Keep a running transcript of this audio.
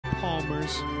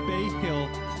Palmer's Bay Hill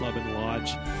Club and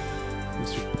Lodge.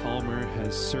 Mr. Palmer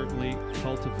has certainly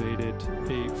cultivated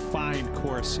a fine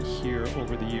course here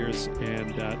over the years,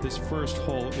 and this first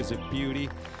hole is a beauty,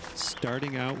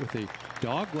 starting out with a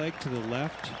dog leg to the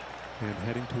left and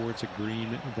heading towards a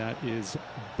green that is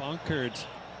bunkered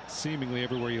seemingly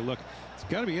everywhere you look. It's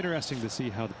got to be interesting to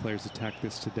see how the players attack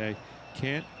this today.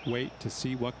 Can't wait to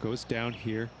see what goes down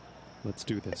here. Let's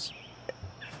do this.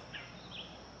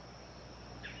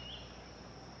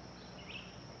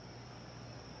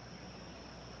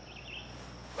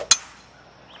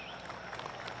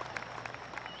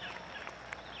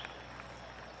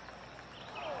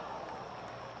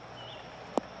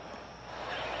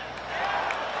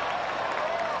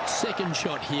 Second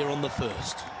shot here on the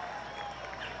first.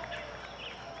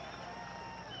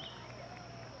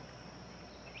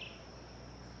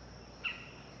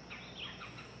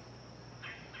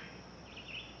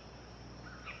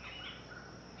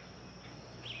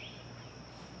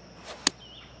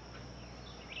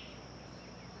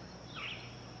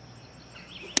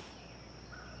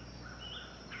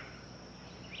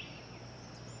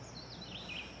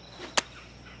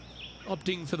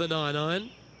 Opting for the 9-iron.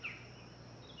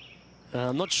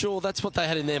 I'm not sure that's what they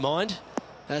had in their mind.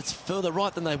 That's further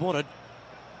right than they wanted.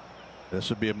 This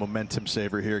would be a momentum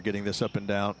saver here, getting this up and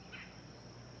down.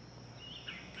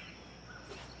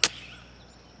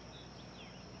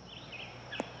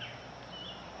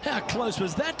 How close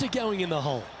was that to going in the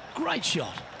hole? Great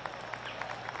shot.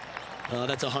 Oh,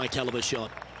 that's a high caliber shot.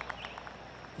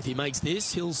 If he makes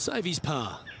this, he'll save his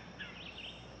par.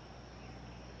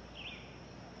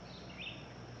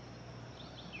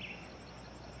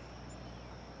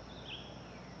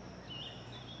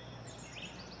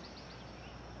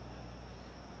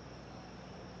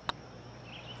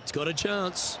 Got a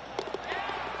chance.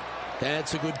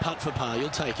 That's a good putt for par. You'll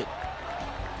take it.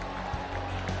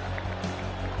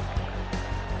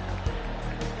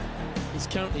 He's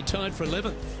currently tied for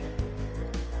 11th.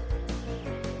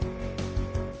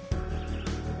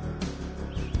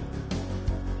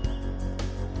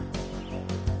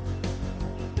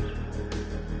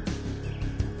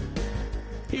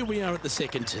 Here we are at the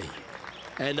second tee.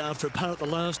 And after a par at the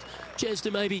last, chance to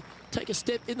maybe take a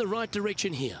step in the right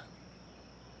direction here.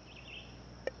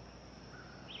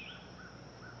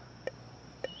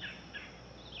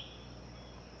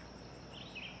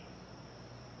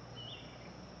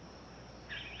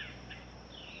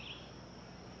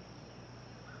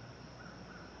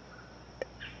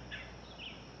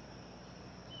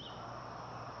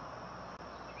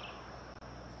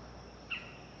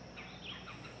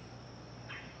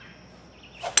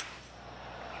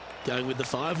 Going with the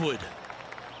 5-wood.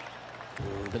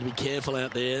 Better be careful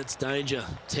out there. It's danger.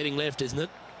 It's heading left, isn't it?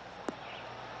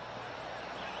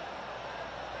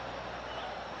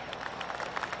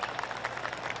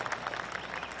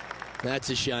 That's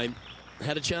a shame.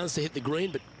 Had a chance to hit the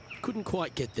green, but couldn't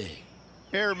quite get there.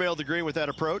 Airmailed the green with that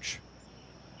approach.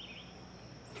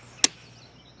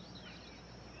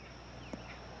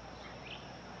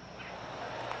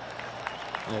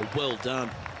 Oh, well done.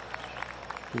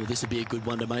 Oh, this would be a good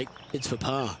one to make. It's for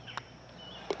par.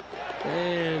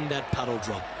 And that putt will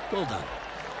drop. Well done.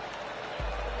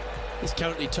 He's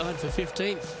currently tied for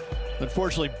 15th.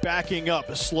 Unfortunately, backing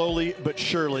up slowly but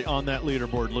surely on that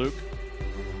leaderboard, Luke.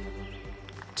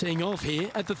 Teeing off here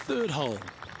at the third hole.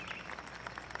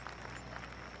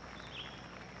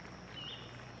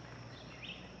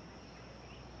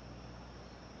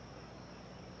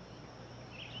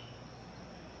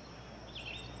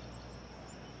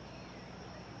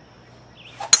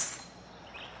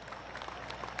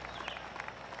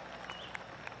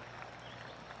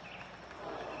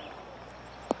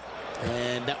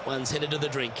 And that one's headed to the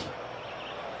drink.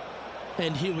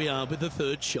 And here we are with the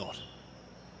third shot.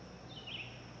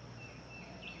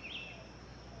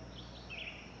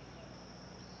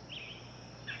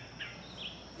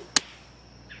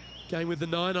 Going with the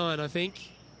 9-iron, I think.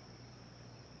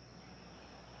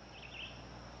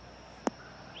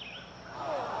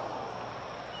 Well,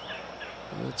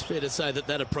 it's fair to say that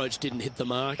that approach didn't hit the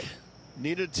mark.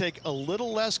 Needed to take a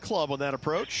little less club on that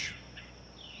approach.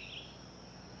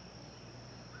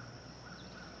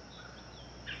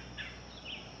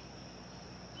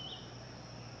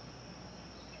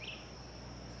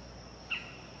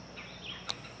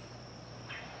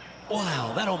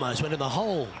 Wow, that almost went in the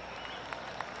hole.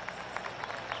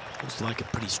 Looks like a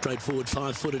pretty straightforward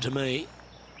 5-footer to me.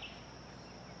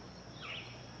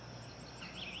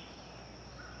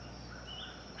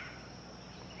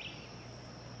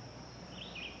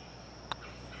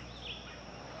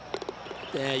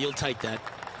 Yeah, you'll take that.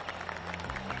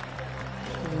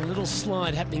 A little little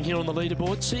slide happening here on the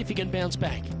leaderboard. See if he can bounce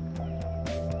back.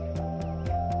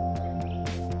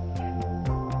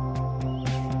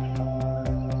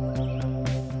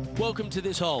 Welcome to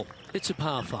this hole. It's a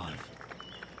par 5.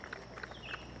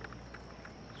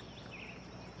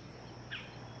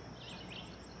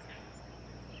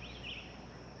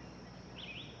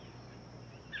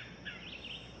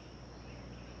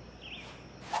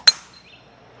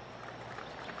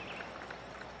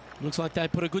 Looks like they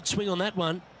put a good swing on that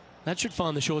one. That should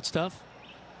find the short stuff.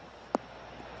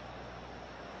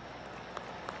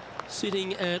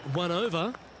 Sitting at 1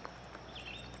 over.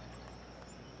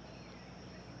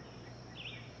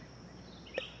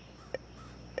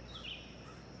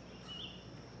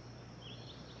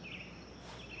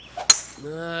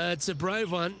 It's a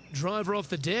brave one. Driver off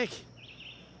the deck.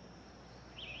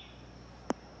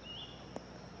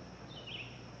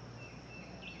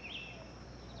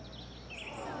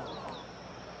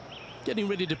 Getting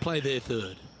ready to play their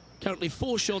third. Currently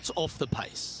 4 shots off the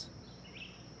pace.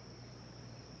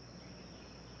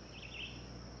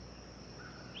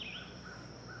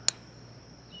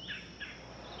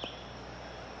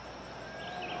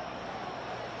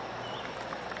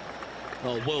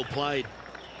 Oh, well played.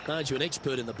 Aren't you an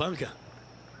expert in the bunker?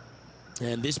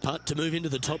 And this putt to move into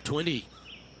the top 20.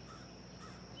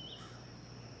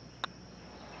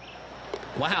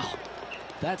 Wow,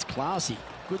 that's classy.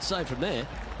 Good save from there.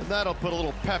 And that'll put a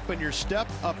little pep in your step,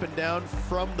 up and down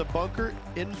from the bunker,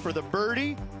 in for the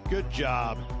birdie. Good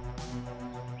job.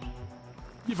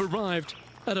 You've arrived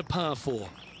at a par 4.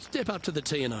 Step up to the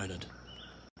tee and own it.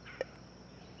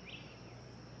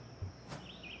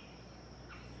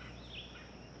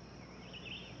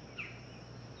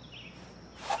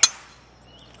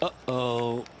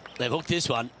 Uh-oh, they've hooked this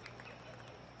one.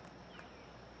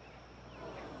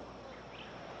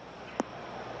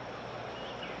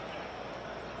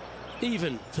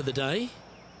 Even for the day.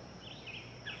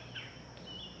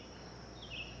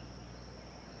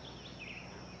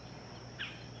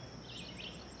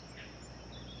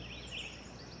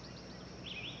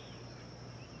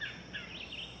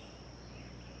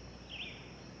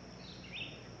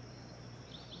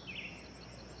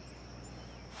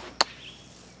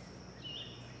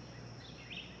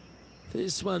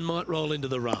 This one might roll into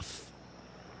the rough.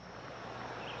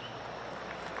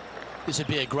 This would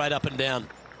be a great up and down.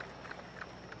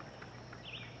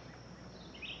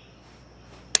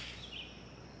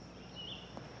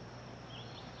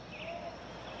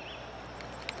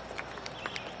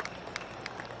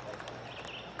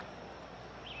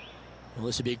 Well,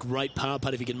 this would be a great par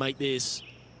putt if he can make this.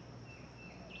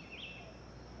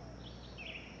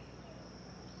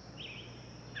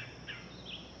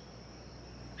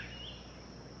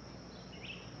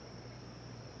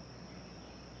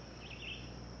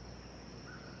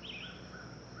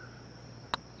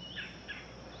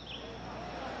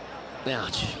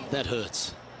 Ouch, that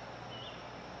hurts.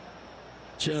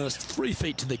 Just 3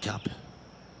 feet to the cup.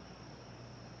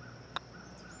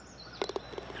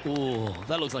 Oh,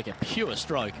 that looks like a pure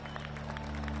stroke.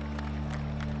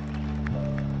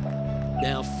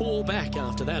 Now 4 back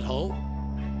after that hole.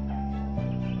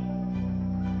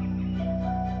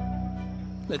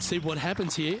 Let's see what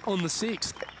happens here on the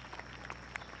 6th.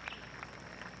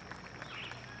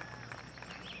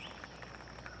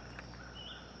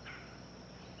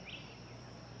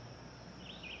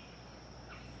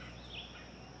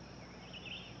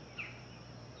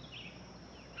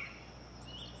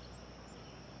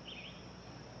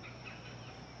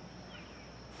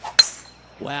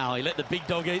 Wow, he let the big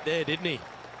dog eat there, didn't he?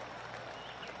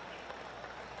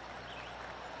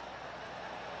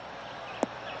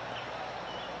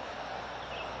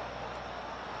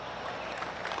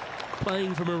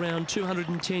 Playing from around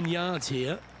 210 yards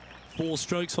here. 4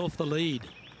 strokes off the lead.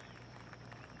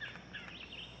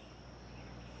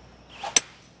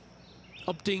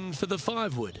 Opting for the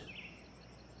 5-wood.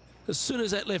 As soon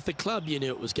as that left the club, you knew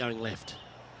it was going left.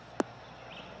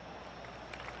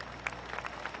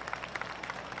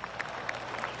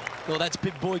 Well, that's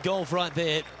big boy golf right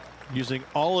there. Using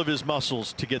all of his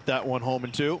muscles to get that one home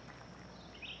in 2.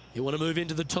 You want to move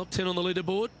into the top 10 on the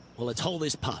leaderboard? Well, let's hold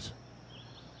this putt.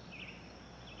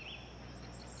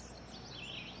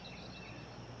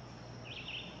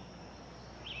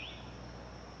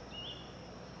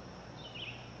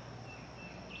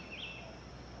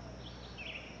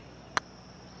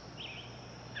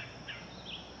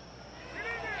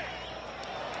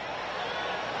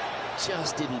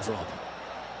 Just didn't drop.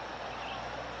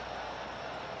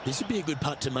 This would be a good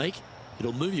putt to make.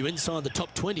 It'll move you inside the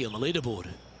top 20 on the leaderboard.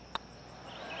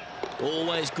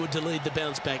 Always good to lead the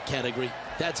bounce back category.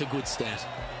 That's a good stat.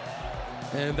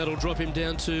 And that'll drop him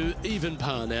down to even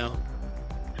par now.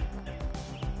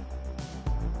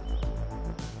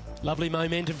 Lovely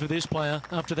momentum for this player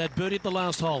after that birdie at the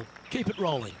last hole. Keep it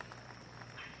rolling.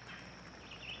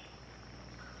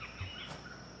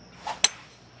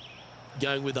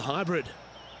 Going with the hybrid.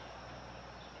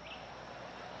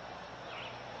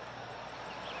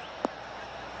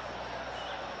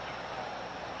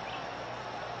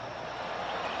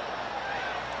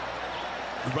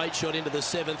 Great shot into the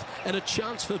 7th and a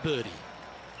chance for birdie.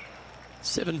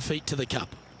 7 feet to the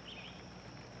cup.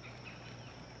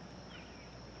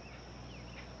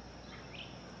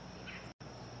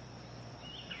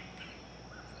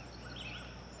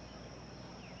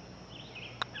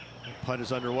 Putt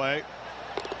is underway.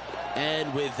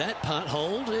 And with that putt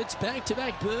hold, it's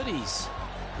back-to-back birdies.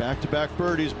 Back-to-back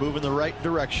birdies, moving the right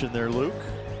direction there, Luke.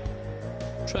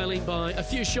 Trailing by a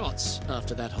few shots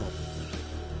after that hole.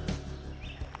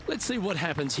 Let's see what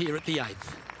happens here at the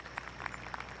 8th.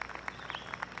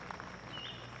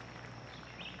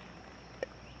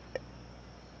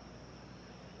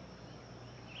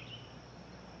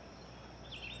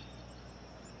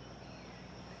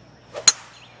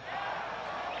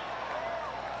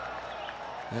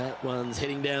 That one's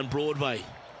heading down Broadway.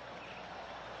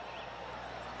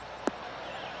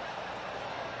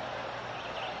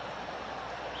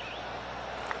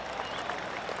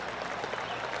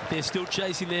 They're still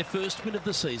chasing their first win of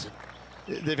the season.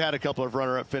 They've had a couple of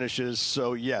runner-up finishes,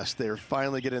 so yes, they're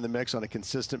finally getting in the mix on a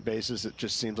consistent basis. It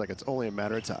just seems like it's only a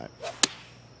matter of time.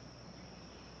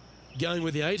 Going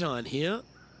with the 8-iron here.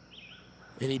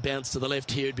 Any bounce to the left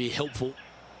here would be helpful.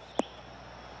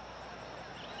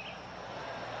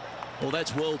 Well,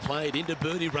 that's well played into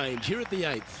birdie range here at the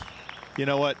 8th. You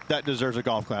know what? That deserves a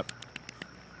golf clap.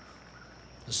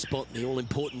 A spot in the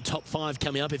all-important top 5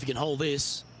 coming up if you can hold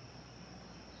this.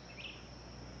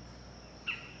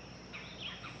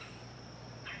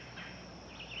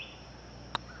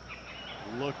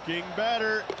 Looking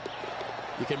better.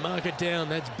 You can mark it down.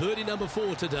 That's birdie number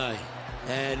 4 today.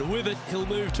 And with it, he'll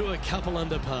move to a couple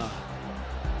under par.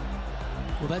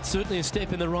 Well, that's certainly a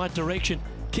step in the right direction.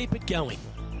 Keep it going.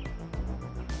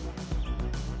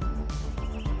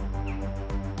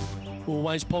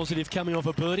 Always positive coming off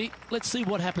a birdie. Let's see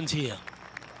what happens here.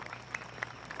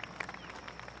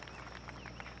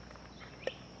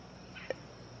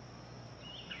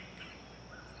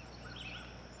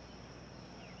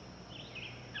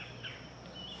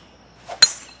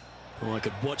 Oh, I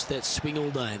could watch that swing all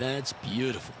day. That's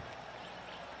beautiful.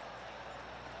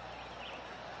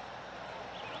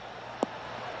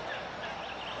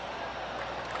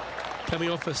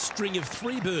 Coming off a string of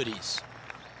 3 birdies.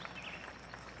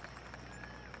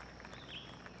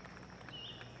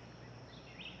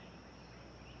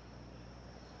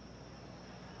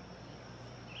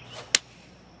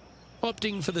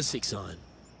 Opting for the 6-iron.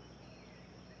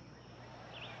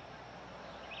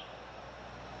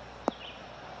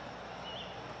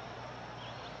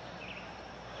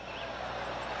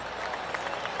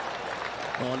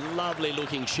 Oh, lovely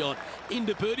looking shot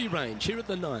into birdie range here at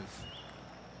the 9th.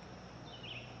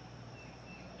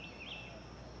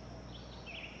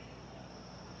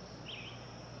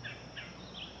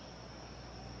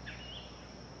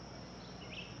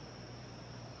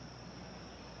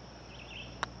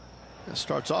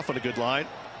 Starts off on a good line.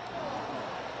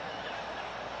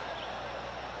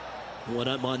 Oh, I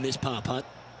don't mind this par putt.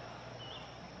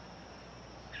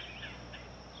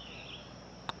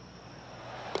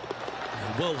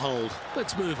 Well hold.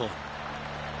 Let's move on.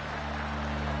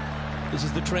 This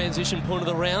is the transition point of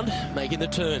the round, making the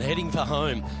turn, heading for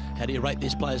home. How do you rate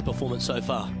this player's performance so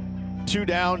far? 2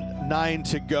 down, 9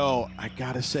 to go. I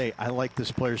gotta say, I like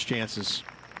this player's chances.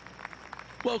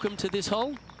 Welcome to this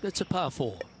hole. That's a par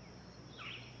 4.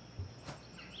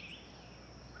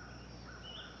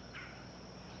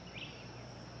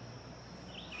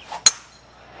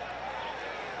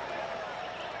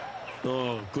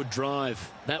 Oh, good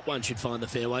drive. That one should find the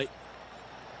fairway.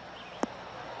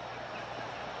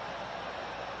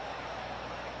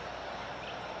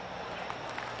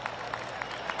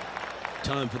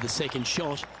 Time for the second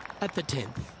shot at the 10th.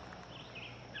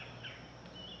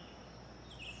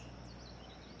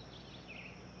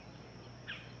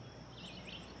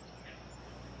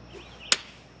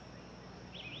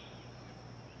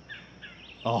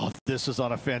 Oh, this is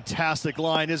on a fantastic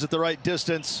line. Is it the right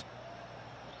distance?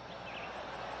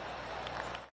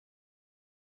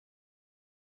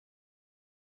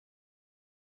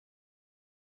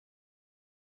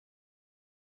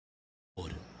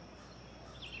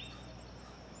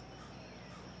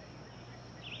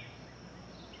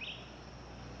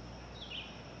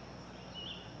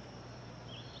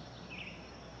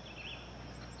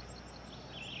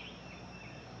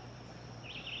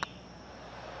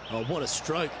 Oh, what a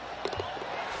stroke.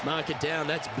 Mark it down.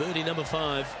 That's birdie number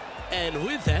 5. And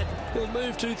with that, he'll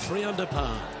move to 3 under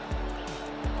par.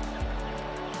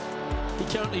 He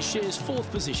currently shares 4th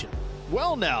position.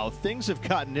 Well, now, things have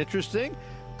gotten interesting.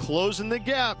 Closing the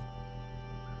gap.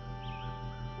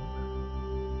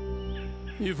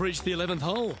 You've reached the 11th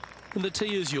hole, and the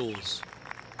tee is yours.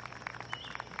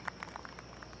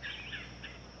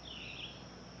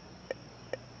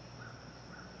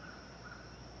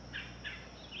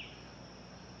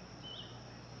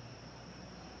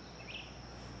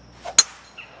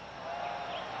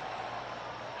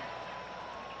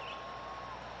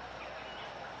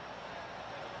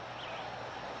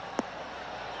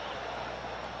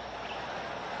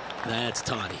 That's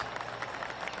tidy.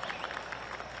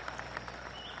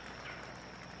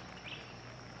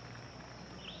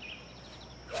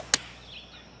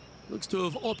 Looks to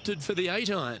have opted for the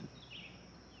 8-iron.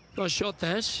 Nice shot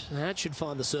that. That should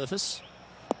find the surface.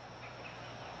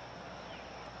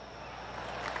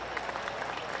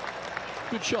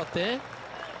 Good shot there.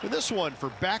 And this one for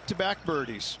back-to-back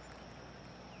birdies.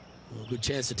 Well, good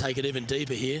chance to take it even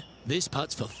deeper here. This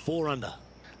putt's for 4 under.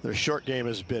 Their short game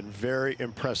has been very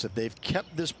impressive. They've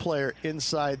kept this player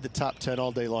inside the top 10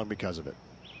 all day long because of it.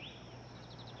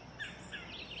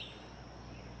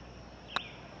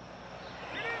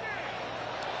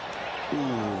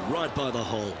 Ooh, right by the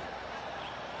hole.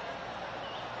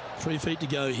 3 feet to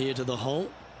go here to the hole.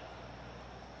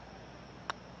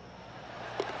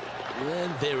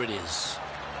 And there it is.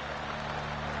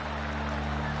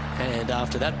 And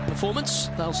after that performance,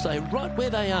 they'll stay right where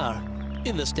they are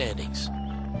in the standings.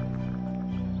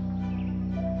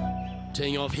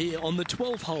 Teeing off here on the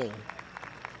 12th hole.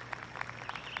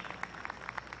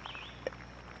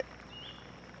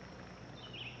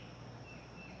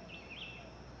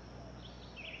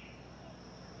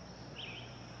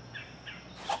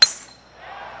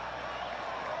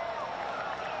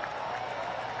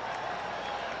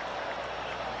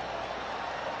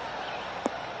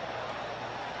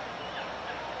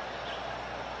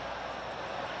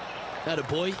 Atta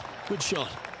boy, good shot.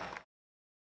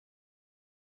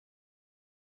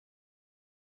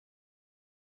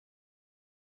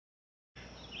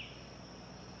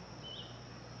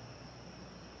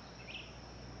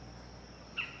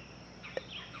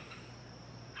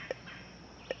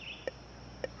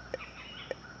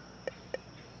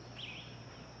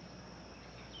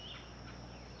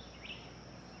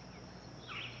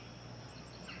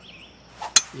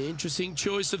 The interesting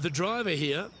choice of the driver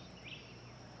here.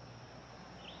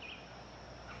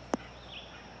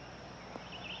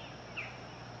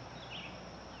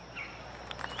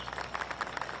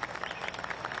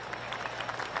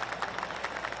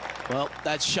 Well,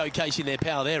 that's showcasing their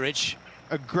power there, Rich.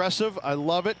 Aggressive, I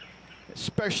love it,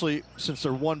 especially since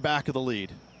they're 1 back of the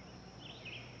lead.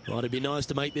 Well, it'd be nice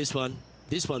to make this one.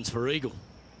 This one's for Eagle.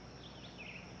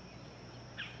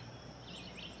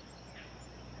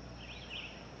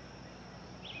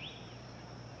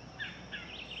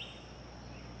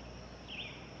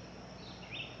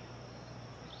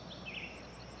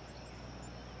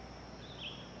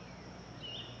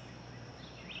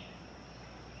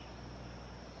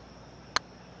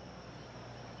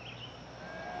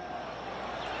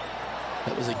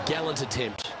 That was a gallant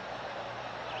attempt.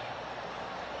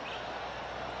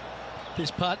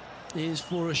 This putt is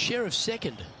for a share of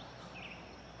 2nd.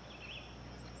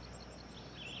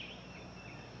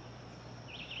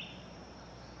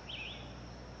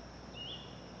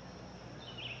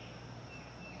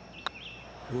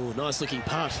 Oh, nice looking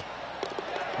putt.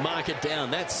 Mark it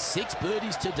down. That's 6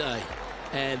 birdies today.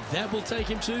 And that will take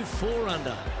him to 4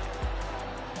 under.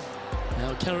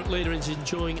 Our current leader is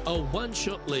enjoying a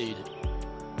 1-shot lead.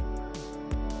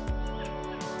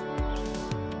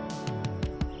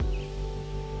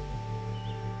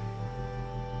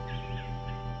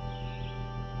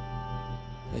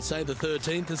 They say the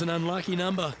 13th is an unlucky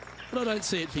number, but I don't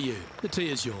see it for you. The tee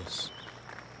is yours.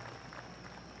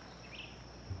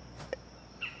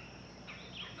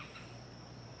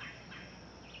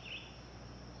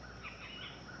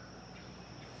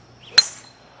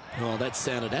 Oh, that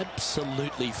sounded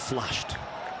absolutely flushed.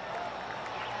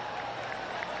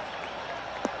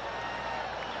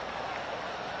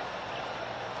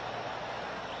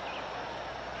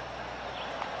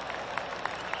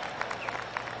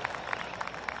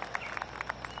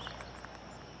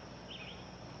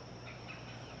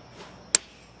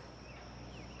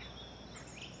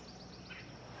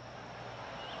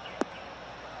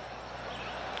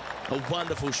 A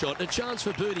wonderful shot. A chance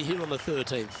for birdie here on the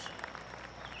 13th.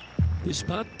 This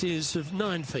putt is of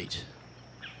 9 feet.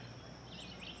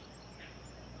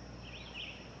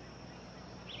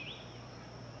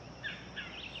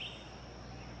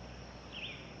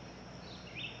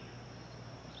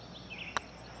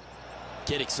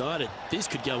 get excited. This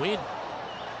could go in.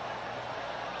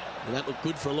 And that looked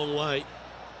good for a long way.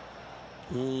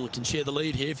 Ooh, can share the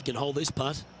lead here if you can hold this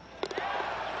putt.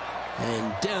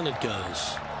 And down it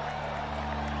goes.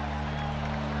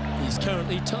 He's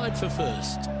currently tied for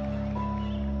first.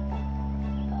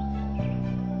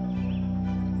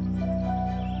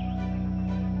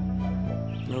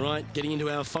 All right, getting into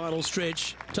our final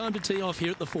stretch. Time to tee off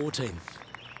here at the 14th.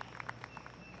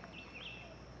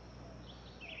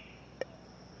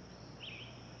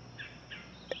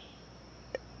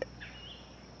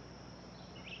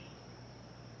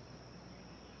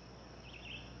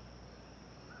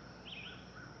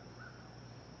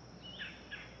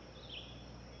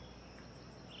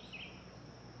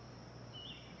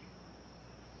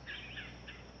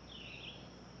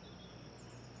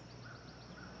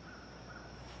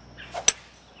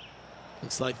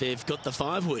 Looks like they've got the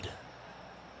 5-wood.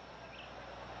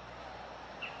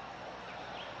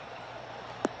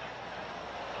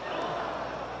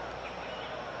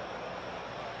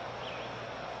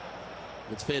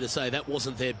 It's fair to say that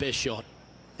wasn't their best shot.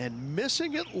 And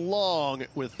missing it long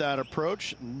with that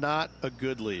approach, not a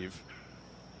good leave.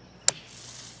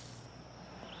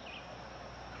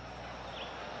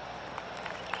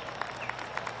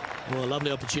 Well, a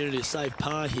lovely opportunity to save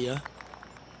par here.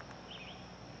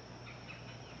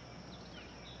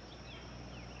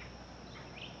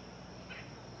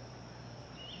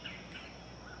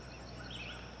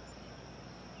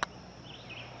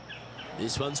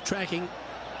 This one's tracking.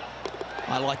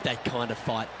 I like that kind of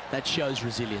fight. That shows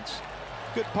resilience.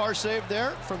 Good par save there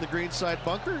from the greenside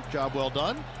bunker. Job well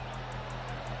done.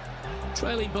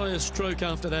 Trailing by a stroke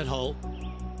after that hole.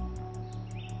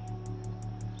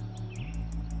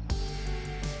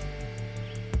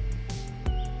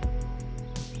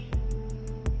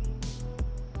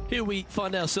 Here we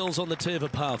find ourselves on the tee of a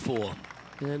par 4.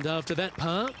 And after that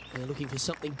par, they're looking for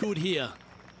something good here.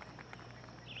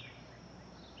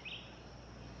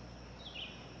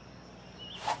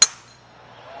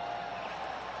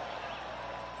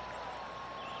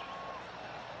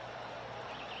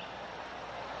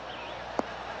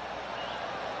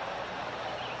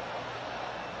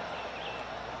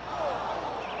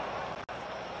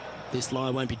 This lie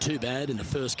won't be too bad in the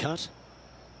first cut.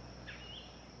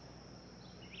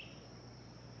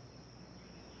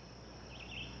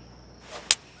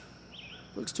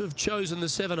 Looks to have chosen the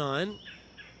 7-iron.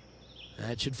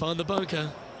 That should find the bunker.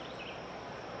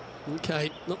 Okay,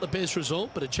 not the best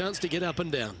result, but a chance to get up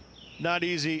and down. Not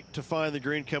easy to find the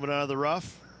green coming out of the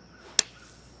rough.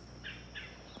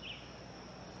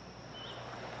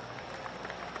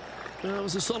 Well, it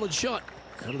was a solid shot.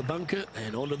 Out of the bunker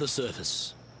and onto the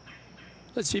surface.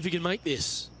 Let's see if you can make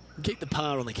this. Keep the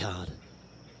par on the card.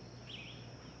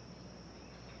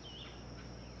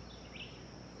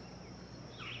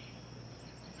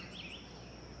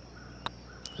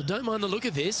 I don't mind the look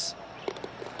of this.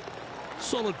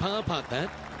 Solid par putt, that.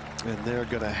 And they're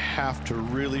going to have to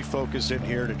really focus in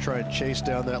here to try and chase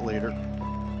down that leader.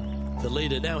 The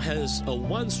leader now has a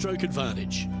 1-stroke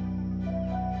advantage.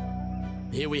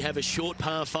 Here we have a short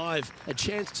par 5, a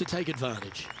chance to take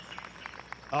advantage.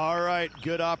 All right,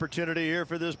 good opportunity here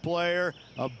for this player.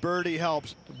 A birdie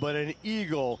helps, but an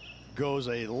eagle goes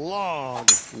a long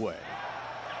way.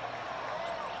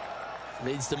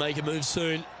 Needs to make a move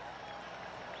soon.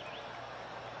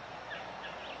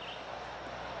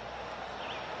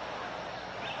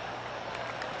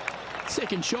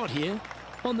 Second shot here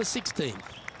on the 16th.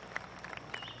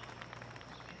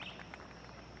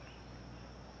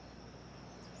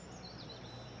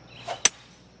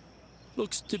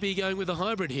 Looks to be going with a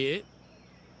hybrid here.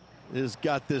 Has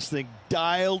got this thing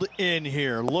dialed in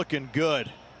here, looking good.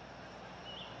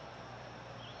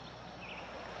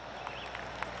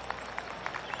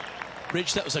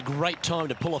 Rich, that was a great time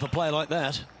to pull off a play like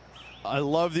that. I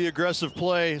love the aggressive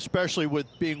play, especially with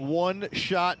being one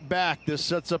shot back. This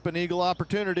sets up an eagle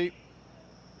opportunity.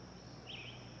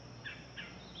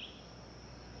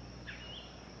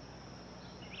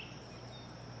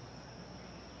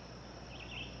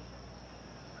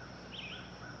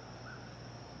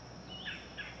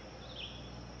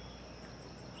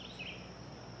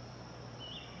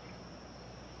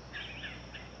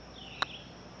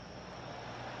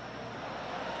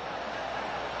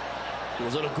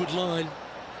 Was it a good line?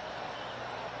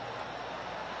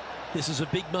 This is a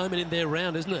big moment in their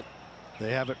round, isn't it?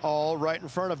 They have it all right in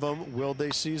front of them. Will they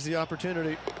seize the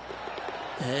opportunity?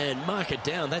 And mark it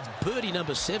down. That's birdie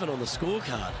number 7 on the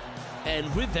scorecard.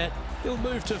 And with that, he'll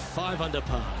move to 5 under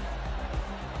par.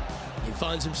 He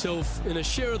finds himself in a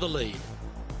share of the lead.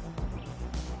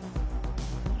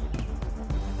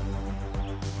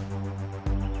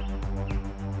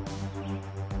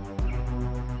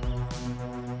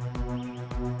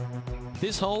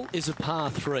 This hole is a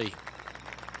par 3.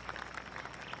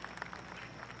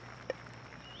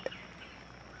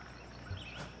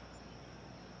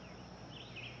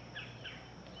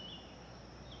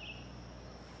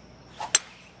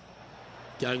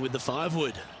 Going with the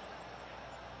 5-wood.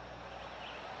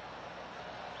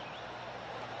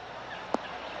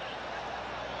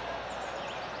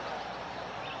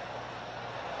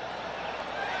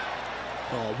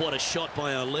 Oh, what a shot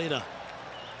by our leader.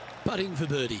 Putting for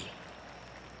birdie.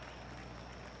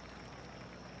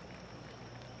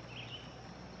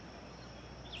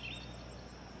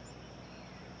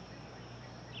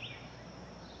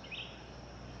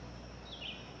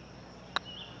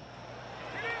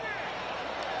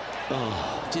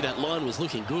 Oh, gee, that line was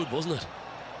looking good, wasn't it?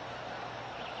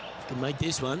 Can make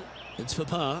this one. It's for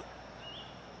par.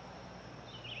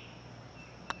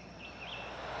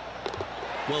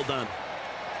 Well done.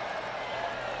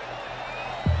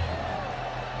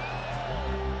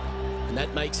 And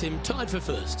that makes him tied for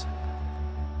first.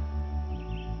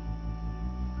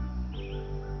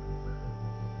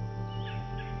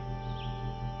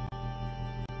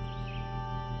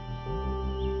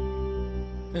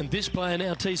 And this player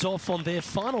now tees off on their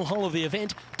final hole of the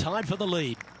event, tied for the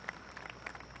lead.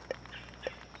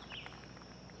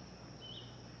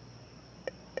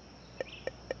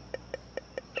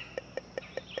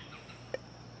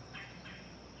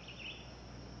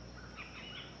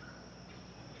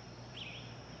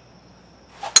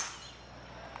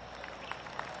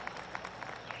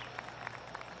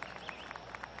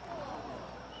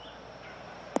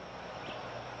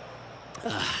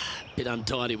 Bit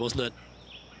untidy, wasn't it?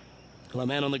 Well, a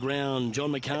man on the ground,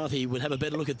 John McCarthy, would have a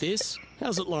better look at this.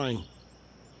 How's it lying?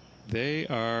 They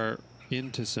are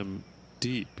into some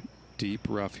deep, deep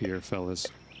rough here, fellas.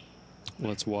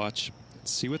 Let's watch.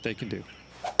 Let's see what they can do.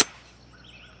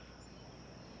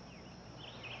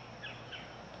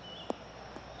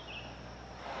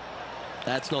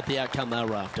 That's not the outcome they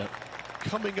were after.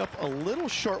 Coming up a little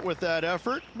short with that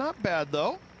effort. Not bad,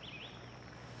 though.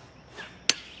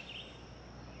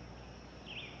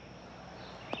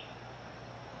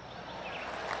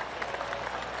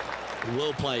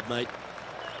 Well played, mate.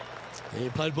 You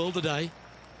played well today.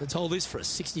 Let's hold this for a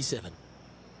 67.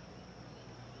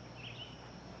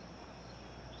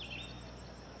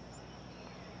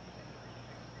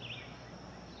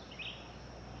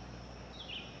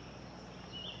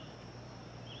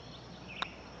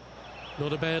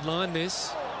 Not a bad line,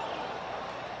 this.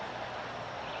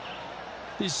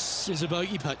 This is a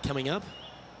bogey putt coming up.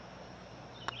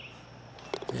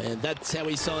 And that's how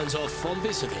he signs off from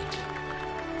this event.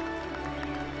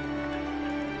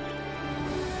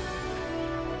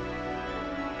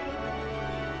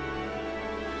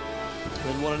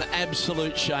 And what an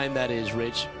absolute shame that is,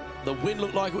 Rich. The win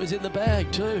looked like it was in the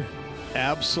bag too.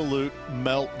 Absolute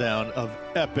meltdown of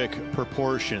epic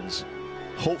proportions.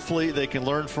 Hopefully they can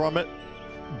learn from it,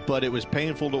 but it was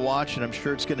painful to watch, and I'm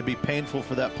sure it's going to be painful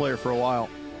for that player for a while.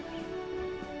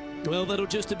 Well, that'll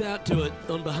just about do it.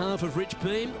 On behalf of Rich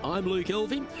Beam, I'm Luke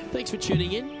Elving. Thanks for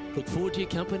tuning in. Look forward to your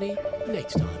company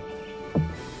next time.